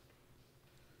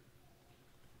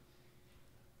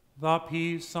 The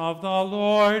peace of the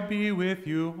Lord be with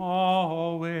you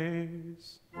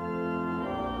always.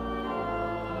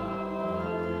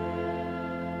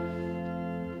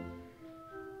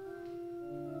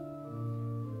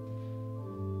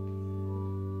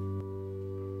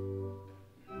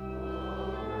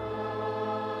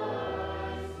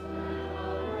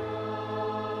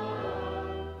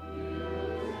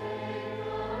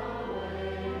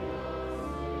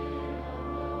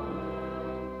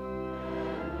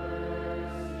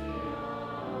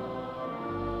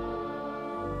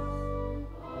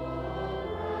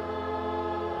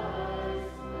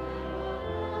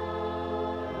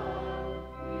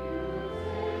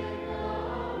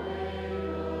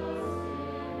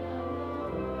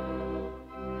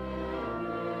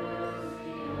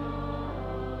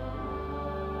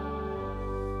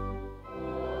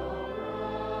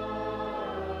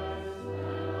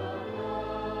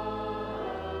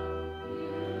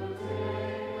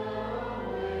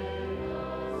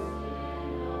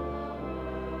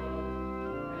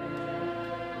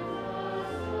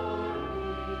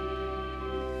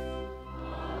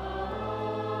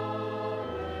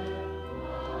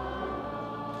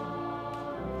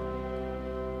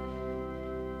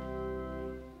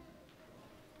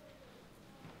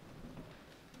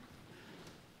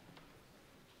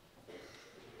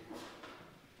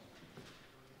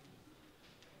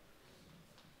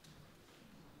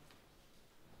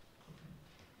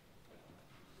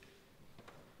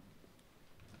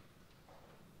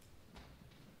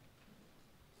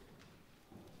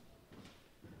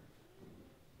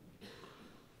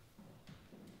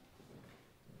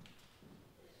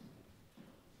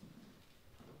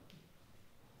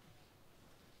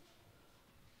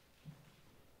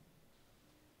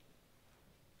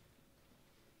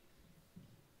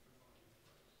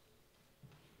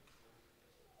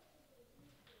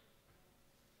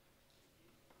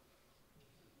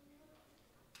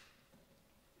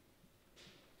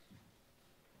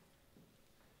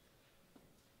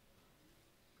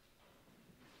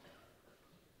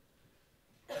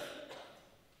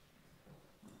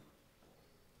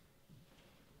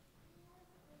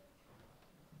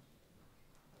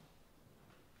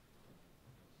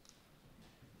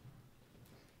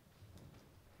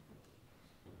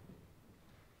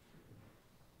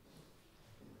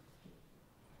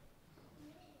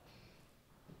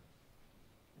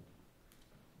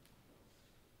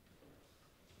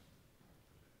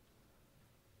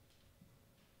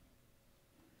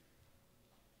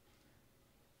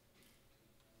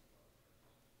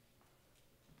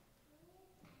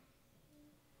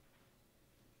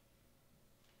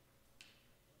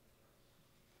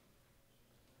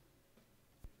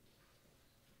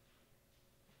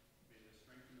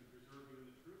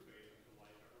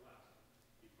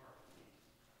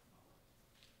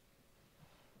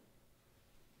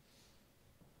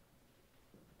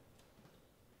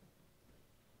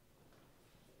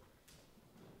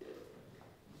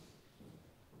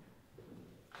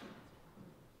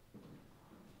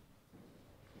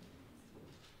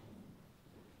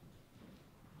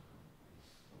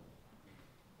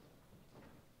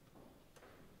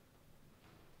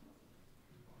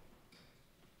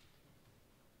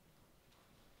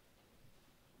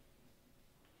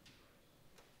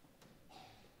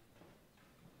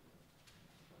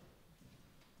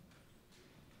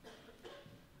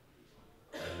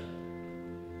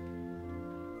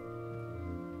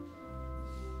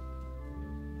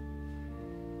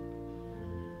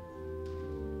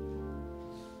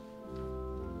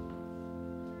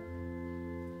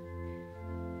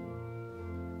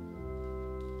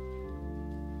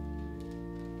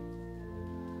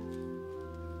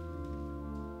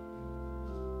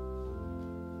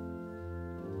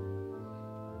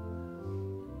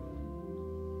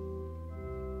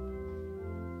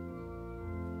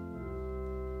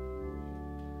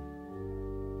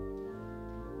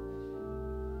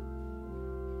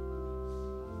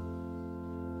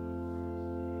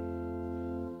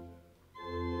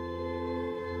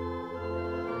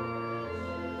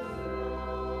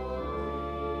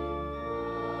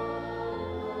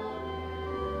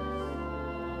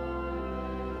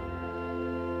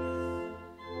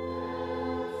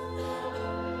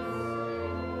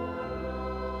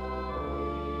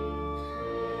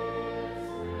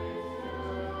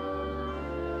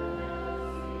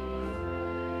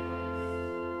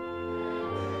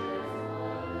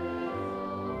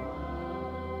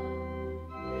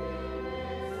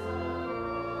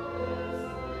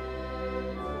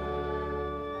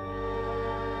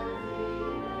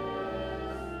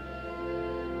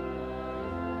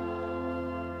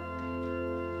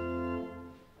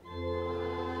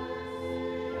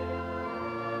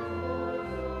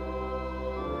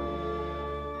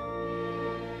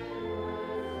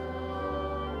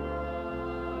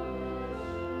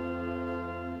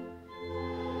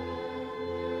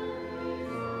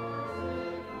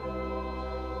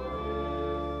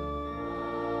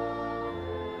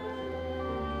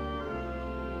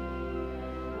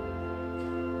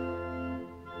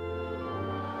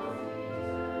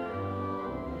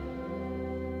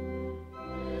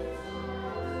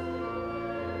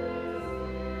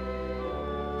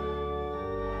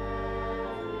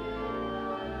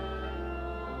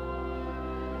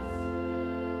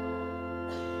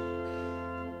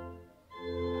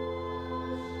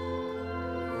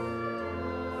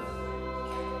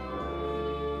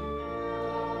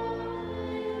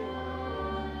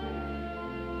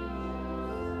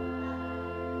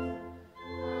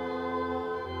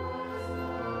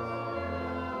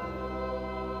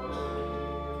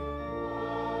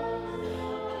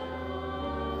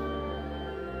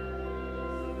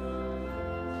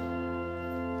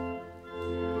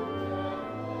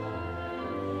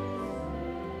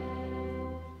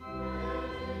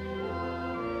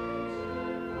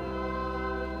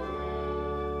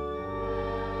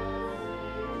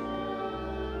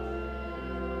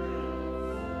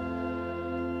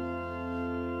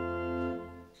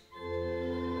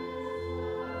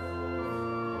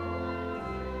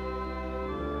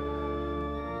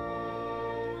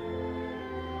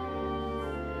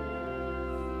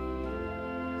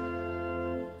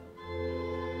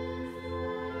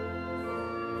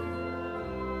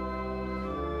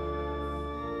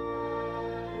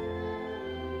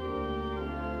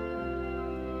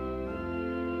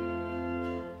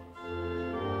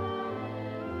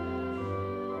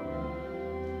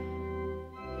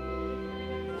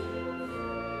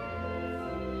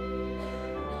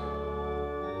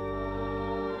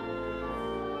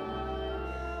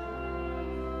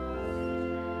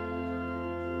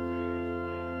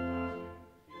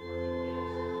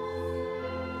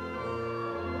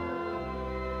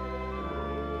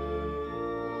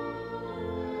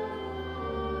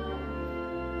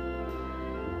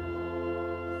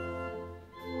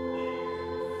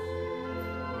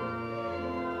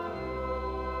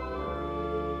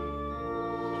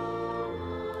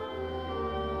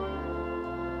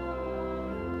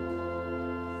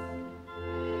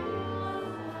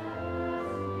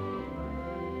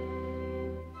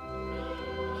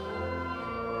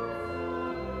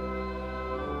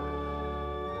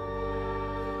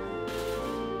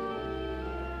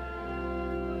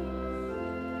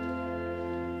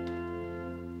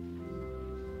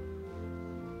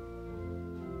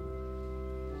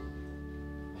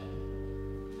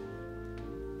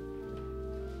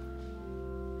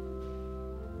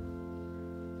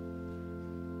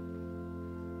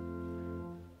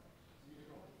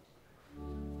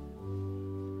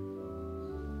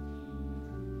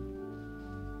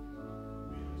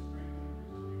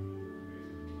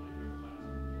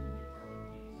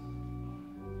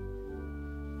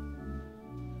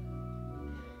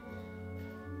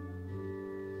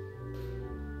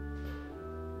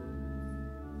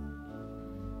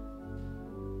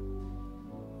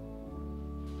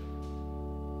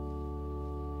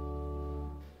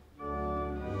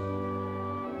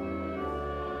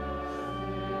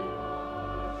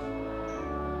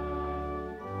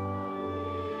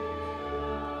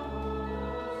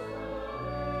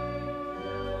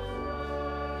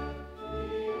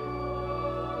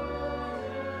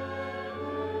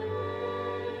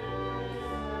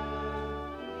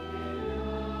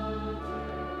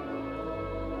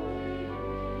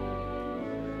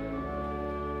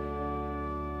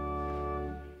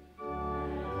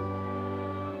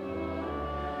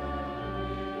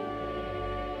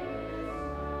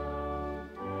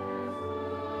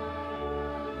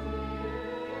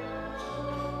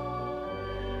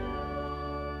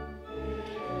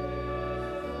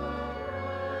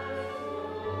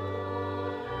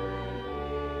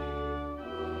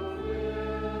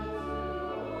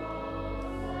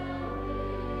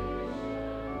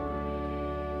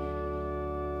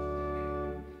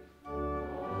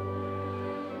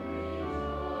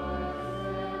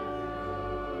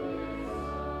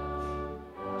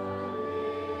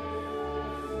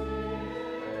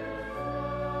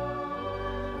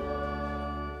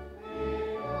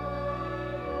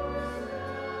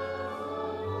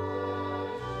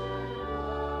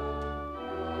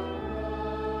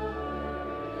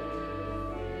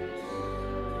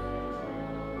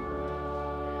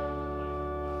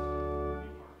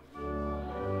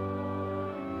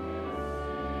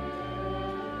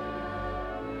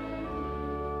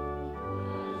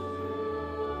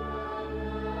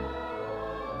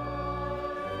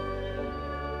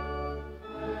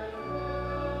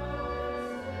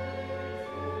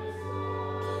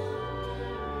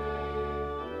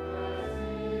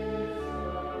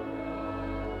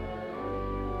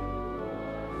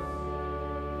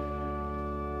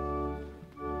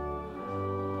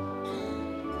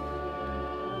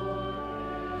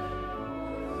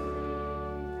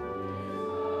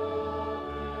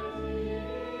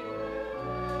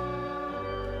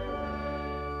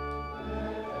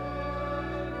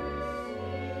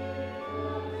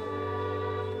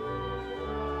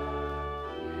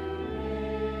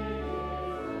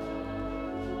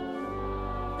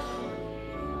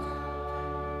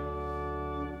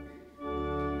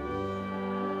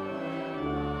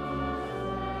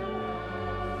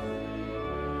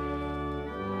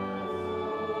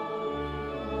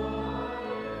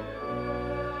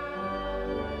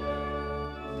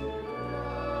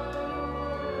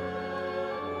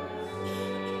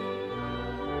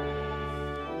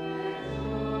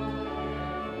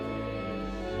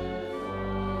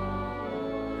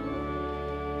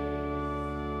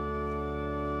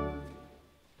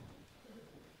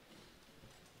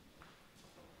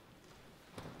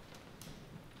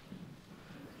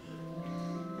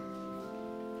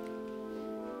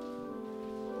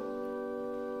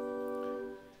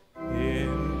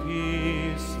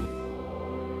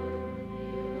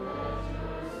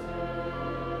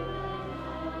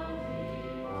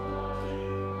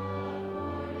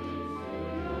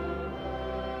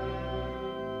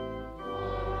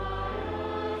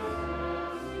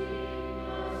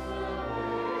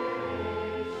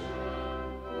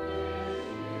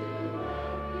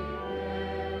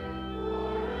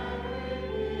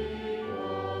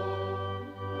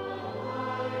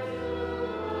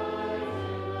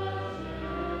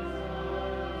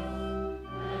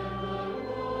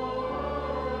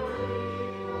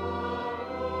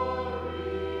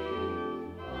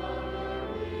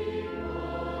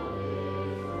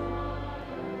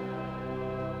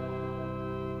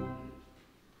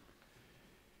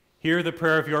 Hear the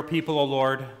prayer of your people, O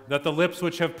Lord, that the lips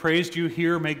which have praised you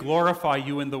here may glorify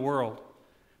you in the world,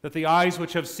 that the eyes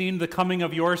which have seen the coming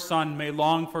of your Son may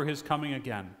long for his coming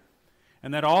again,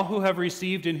 and that all who have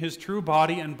received in his true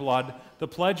body and blood the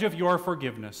pledge of your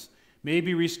forgiveness may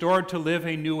be restored to live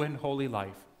a new and holy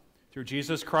life. Through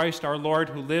Jesus Christ our Lord,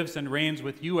 who lives and reigns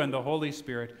with you and the Holy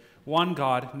Spirit, one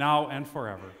God, now and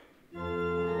forever.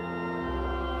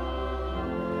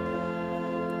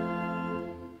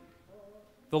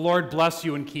 The Lord bless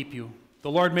you and keep you. The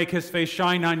Lord make his face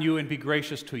shine on you and be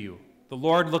gracious to you. The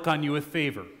Lord look on you with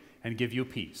favor and give you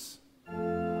peace.